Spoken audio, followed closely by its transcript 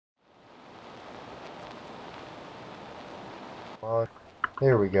on.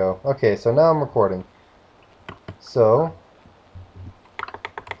 There we go. Okay, so now I'm recording. So,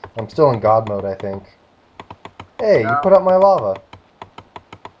 I'm still in God mode, I think. Hey, you No. put out my lava.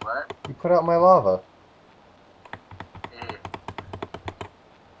 What? You put out my lava. Eh.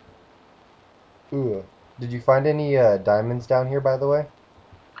 Ugh. Did you find any diamonds down here, by the way?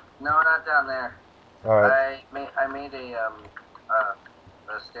 No, not down there. Alright, I made a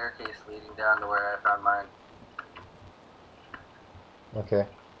staircase leading down to where I found mine. okay.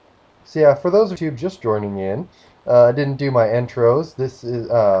 So yeah, for those of you just joining in, I didn't do my intros. This is,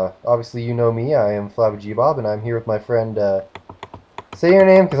 obviously you know me, I am Flabageebob, and I'm here with my friend, say your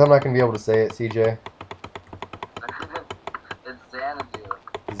name, because I'm not going to be able to say it, CJ. It's Xanadu.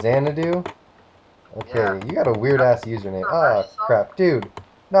 Xanadu? Yeah. Okay, you got a weird-ass username. Ah, Professional? crap. Dude,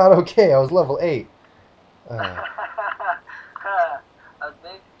 not okay, I was level 8. Uh, A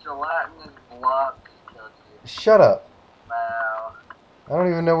big gelatinous block killed you. shut up. Wow. I don't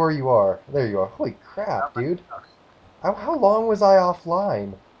even know where you are. There you are. Holy crap, Not my dude. house. How long was I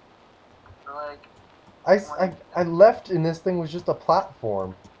offline? For like I, 20 I left and this thing was just a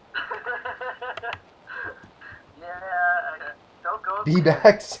platform. Yeah, don't go up Be there.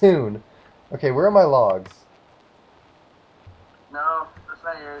 back soon. Okay, where are my logs? No, that's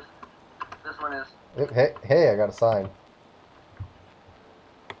not yours. This one is. Hey, hey, I got a sign.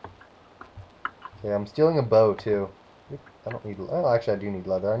 Okay, I'm stealing a bow, too. I don't need... Oh, actually, I do need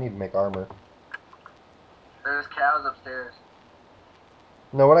leather. I need to make armor. There's cows upstairs.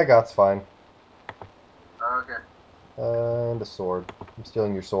 No, what I got's fine. Oh, okay. And a sword. I'm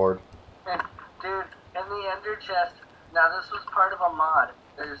stealing your sword. Dude, in the ender chest, now this was part of a mod.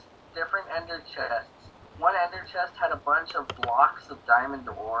 There's different ender chests. One ender chest had a bunch of blocks of diamond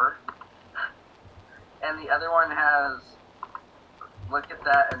ore, and the other one has, look at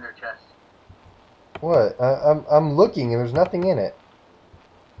that ender chest. What? I'm looking and there's nothing in it.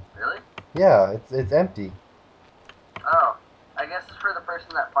 Really? Yeah, it's empty. Oh, I guess it's for the person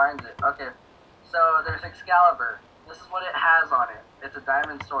that finds it. Okay, so there's Excalibur. This is what it has on it. It's a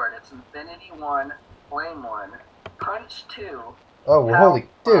diamond sword. It's Infinity 1, Flame 1, Punch 2, Oh, well, Power holy...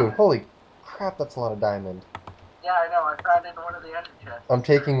 Dude, 5. holy crap, that's a lot of diamond. Yeah, I know. I found it in one of the ender chests. I'm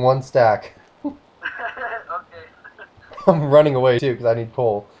taking one stack. Okay. I'm running away, too, because I need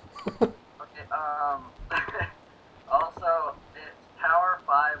coal. Okay. Also, it's Power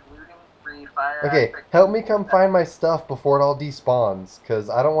 5, looting free, fire Okay, aspect. help me come find my stuff before it all despawns, because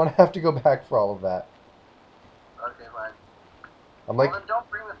I don't want to have to go back for all of that. Okay, fine. I'm Well, like... then don't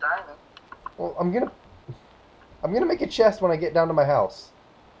bring the diamond. Well, I'm gonna make a chest when I get down to my house.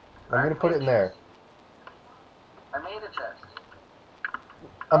 I'm gonna Alright, put make it a in there. chest. I made a chest.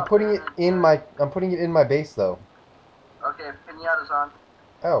 I'm Oh, putting it in my base though. okay, Pinata's on.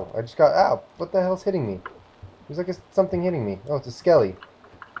 Oh, I just got ow. What the hell's hitting me? There's like something hitting me. Oh, it's a skelly.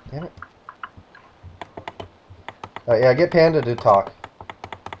 Damn it. Yeah, get Panda to talk.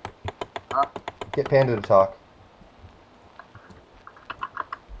 Huh? Get Panda to talk.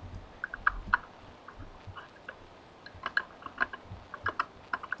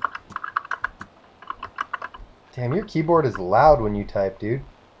 Damn, your keyboard is loud when you type, dude.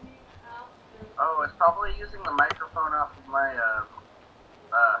 Oh, it's probably using the microphone off of my,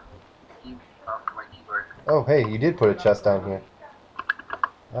 key, off of my keyboard. Oh, hey, you did put a chest down here.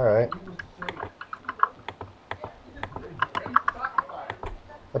 Alright.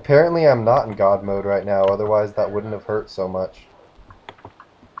 Apparently I'm not in God mode right now, otherwise that wouldn't have hurt so much.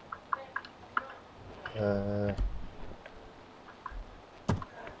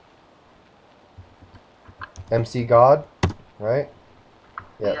 MC God, right?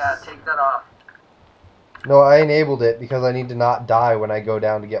 Yeah, Yes. take that off. No, I enabled it because I need to not die when I go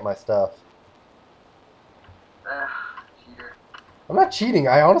down to get my stuff. Ugh, cheater. I'm not cheating.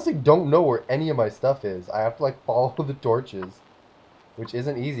 I honestly don't know where any of my stuff is. I have to like follow the torches, which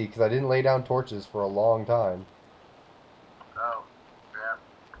isn't easy because I didn't lay down torches for a long time. Oh, crap.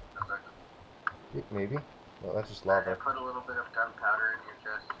 That sucks. Maybe. No, that's just I lava. put a little bit of gunpowder in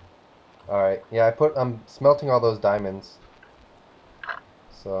your chest. Alright. Yeah, I'm smelting all those diamonds.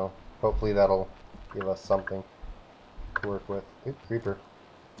 So, hopefully that'll give us something to work with. Ooh, creeper.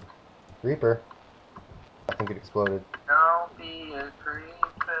 Creeper. I think it exploded. Don't be a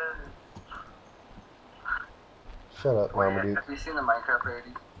creeper. Shut up, Wait, Marmaduke. have you seen the Minecraft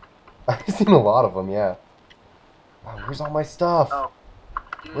parodies? I've seen a lot of them, yeah. Oh, where's all my stuff? Oh,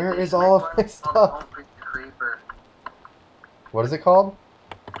 dude, Where they is should make all of one my called stuff? Don't Fear the Creeper. What is it called?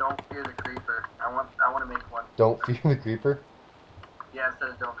 Don't Fear the Creeper. I want to make one. Don't Fear the Creeper? Yeah, instead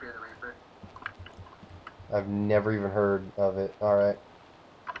of Don't Fear the Reaper. I've never even heard of it. Alright.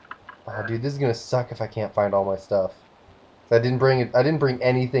 Oh, dude, this is gonna suck if I can't find all my stuff. I didn't bring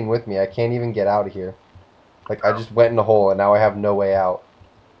anything with me. I can't even get out of here. Like, I just went in a hole and now I have no way out.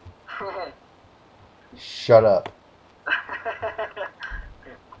 Shut up. You're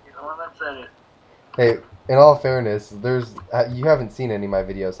the one that said it. Hey, in all fairness, you haven't seen any of my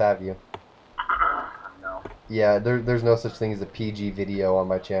videos, have you? No. Yeah, there's no such thing as a PG video on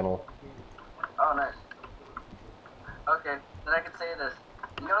my channel. Oh, nice. Okay, then I can say this.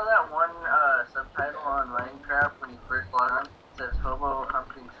 You know that one subtitle on Minecraft when you first log on? It says Hobo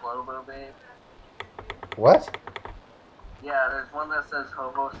Humping Slobo Babe. What? Yeah, there's one that says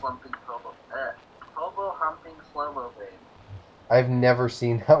Hobo Slumping Hobo Humping Slobo Babe. I've never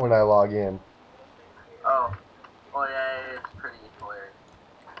seen that when I log in. Oh. Oh yeah, it's pretty hilarious.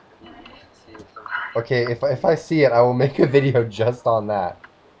 You should see it sometime. Okay, if I see it, I will make a video just on that.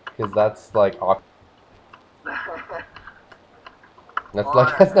 Because that's, like, awkward.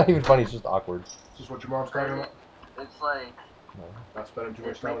 That's not even funny, it's just awkward. Is this what your mom's talking about? It's like... Not spending too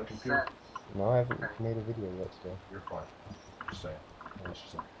much time on the computer? Sense. No, I haven't made a video yet today. You're fine. Just saying. That's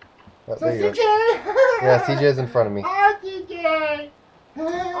just saying. Oh, there you go. Yeah, CJ's in front of me. Hi, CJ!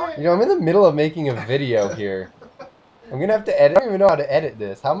 You know, I'm in the middle of making a video here. I'm gonna have to edit. I don't even know how to edit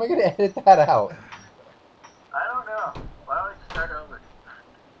this. How am I gonna edit that out? I don't know. Why don't we just start over?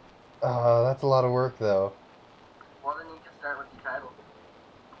 That's a lot of work, though. Well, then you can start with the title.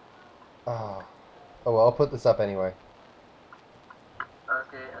 Oh, well, I'll put this up anyway.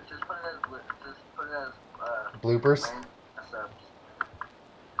 Okay, just put it as Bloopers? subs.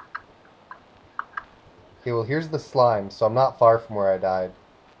 Okay, well, here's the slime, so I'm not far from where I died.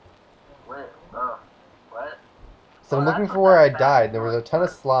 Wait, what? So I'm Oh, looking that's for what where I that died. bad There was a ton of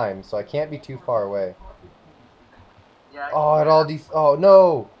slime, so I can't be too far away. Yeah. Oh, it all oh,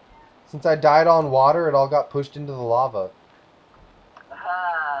 no! Since I died on water, it all got pushed into the lava.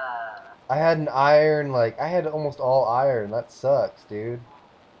 Ah. I had an iron, I had almost all iron. That sucks, dude.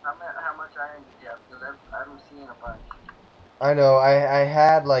 How much iron did you have? Because I'm seeing a bunch. I know, I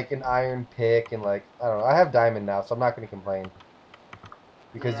had, an iron pick, and, I don't know. I have diamond now, so I'm not going to complain.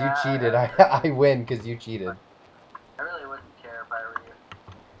 Because Yeah, you cheated. I win because you cheated. I really wouldn't care if I were you.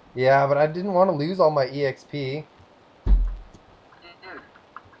 Yeah, but I didn't want to lose all my EXP. Dude.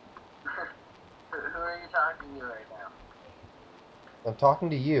 Who are you talking to right now? I'm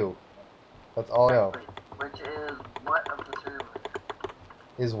talking to you. That's all I know. Which is what of the server?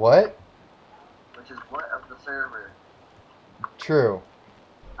 Is what? Which is what of the server? True.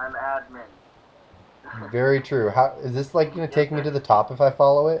 I'm admin. Very true. How is this going to take me to the top if I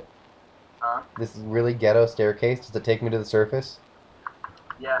follow it? Huh? This really ghetto staircase? Does it take me to the surface?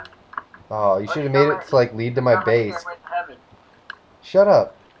 Yeah. Oh, you should have made it to lead to my base. Stairway to heaven. Shut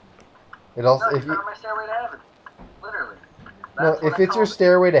up. It also No, if it's you not my stairway to heaven. Literally. no, That's what if I it's your called it.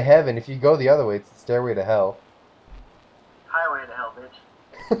 stairway to heaven, if you go the other way, it's the stairway to hell. Highway to hell, bitch.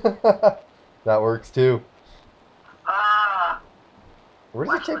 That works too. Ah! Where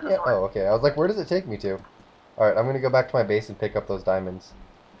does it take me? Oh, okay. I was like, where does it take me to? Alright, I'm gonna go back to my base and pick up those diamonds.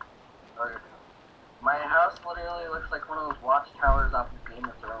 Okay. My house literally looks like one of those watchtowers off of Game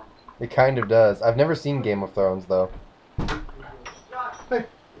of Thrones. It kind of does. I've never seen Game of Thrones, though.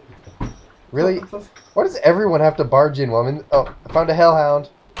 Really? Why does everyone have to barge in while I'm in... Oh, I found a hellhound.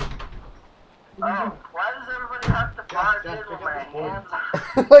 Oh, why does everybody have to barge in with my hands?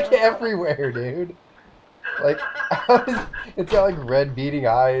 Everywhere, dude. It's got red beating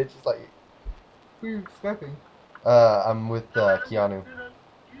eye. It's just Who are you sniping? I'm with Keanu.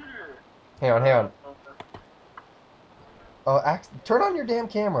 Hang on. Oh, turn on your damn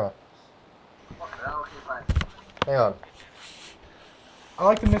camera. Okay, fine. Hang on. I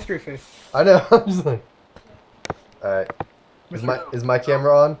like the mystery face. I know. I'm just like. All right. Is my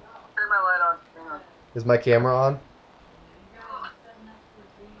camera on? Turn my light on. Hang on. Is my camera on?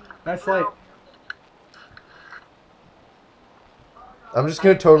 That's like I'm just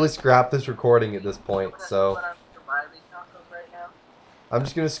gonna totally scrap this recording at this point. So I'm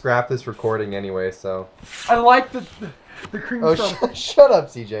just gonna scrap this recording anyway. So. I like the cream Oh, stuff. shut up,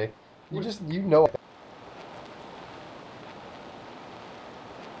 CJ. You know.